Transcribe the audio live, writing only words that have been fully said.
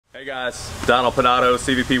Hey guys, Donald Pinato,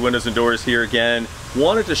 CVP Windows and Doors here again.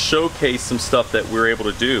 Wanted to showcase some stuff that we're able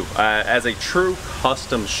to do as a true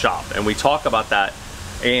custom shop, and we talk about that,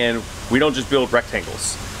 and we don't just build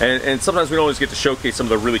rectangles. And sometimes we don't always get to showcase some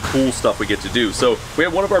of the really cool stuff we get to do. So we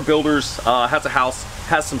have one of our builders has a house,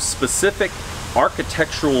 has some specific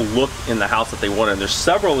architectural look in the house that they want, and there's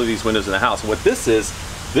several of these windows in the house. And what this is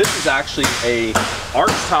actually a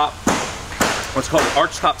archtop, what's called an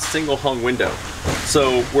archtop single hung window.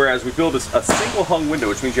 So whereas we build a single hung window,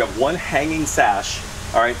 which means you have one hanging sash,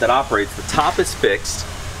 all right, that operates, the top is fixed,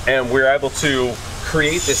 and we're able to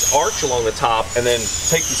create this arch along the top and then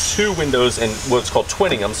take these two windows and what's called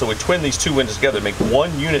twinning them. So we twin these two windows together, make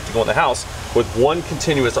one unit to go in the house with one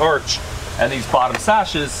continuous arch and these bottom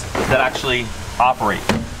sashes that actually operate.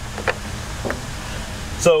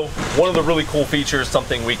 So one of the really cool features,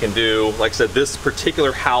 something we can do, like I said, this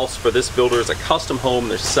particular house for this builder is a custom home.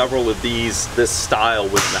 There's several of these, this style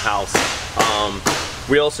within the house.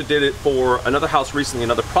 We also did it for another house recently,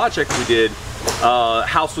 another project we did.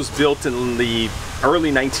 House was built in the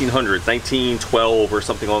early 1900s, 1912 or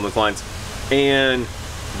something along those lines. And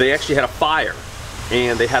they actually had a fire.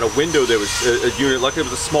 And they had a window that was a unit, luckily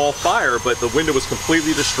it was a small fire, but the window was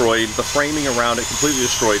completely destroyed, the framing around it completely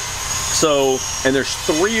destroyed. So, and there's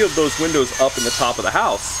 3 of those windows up in the top of the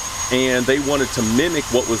house, and they wanted to mimic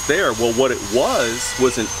what was there. Well, what it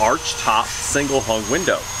was an arch top single hung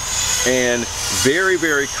window. And very,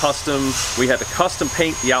 very custom. We had to custom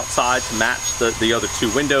paint the outside to match the other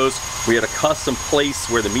 2 windows. We had a custom place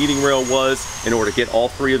where the meeting rail was in order to get all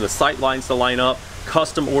 3 of the sight lines to line up.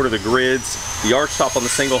 Custom order the grids, the arch top on the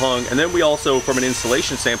single hung, and then we also, from an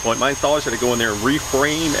installation standpoint, my installers had to go in there and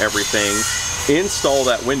reframe everything, install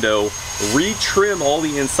that window, retrim all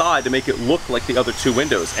the inside to make it look like the other 2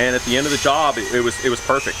 windows. And at the end of the job, it was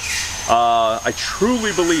perfect. I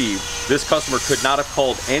truly believe this customer could not have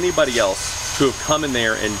called anybody else to have come in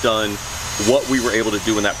there and done what we were able to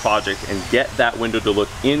do in that project and get that window to look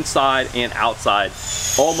inside and outside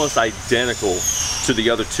almost identical to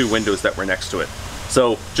the other 2 windows that were next to it.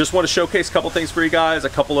 So just want to showcase a couple things for you guys, a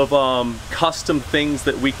couple of custom things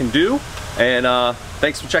that we can do, and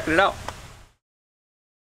thanks for checking it out.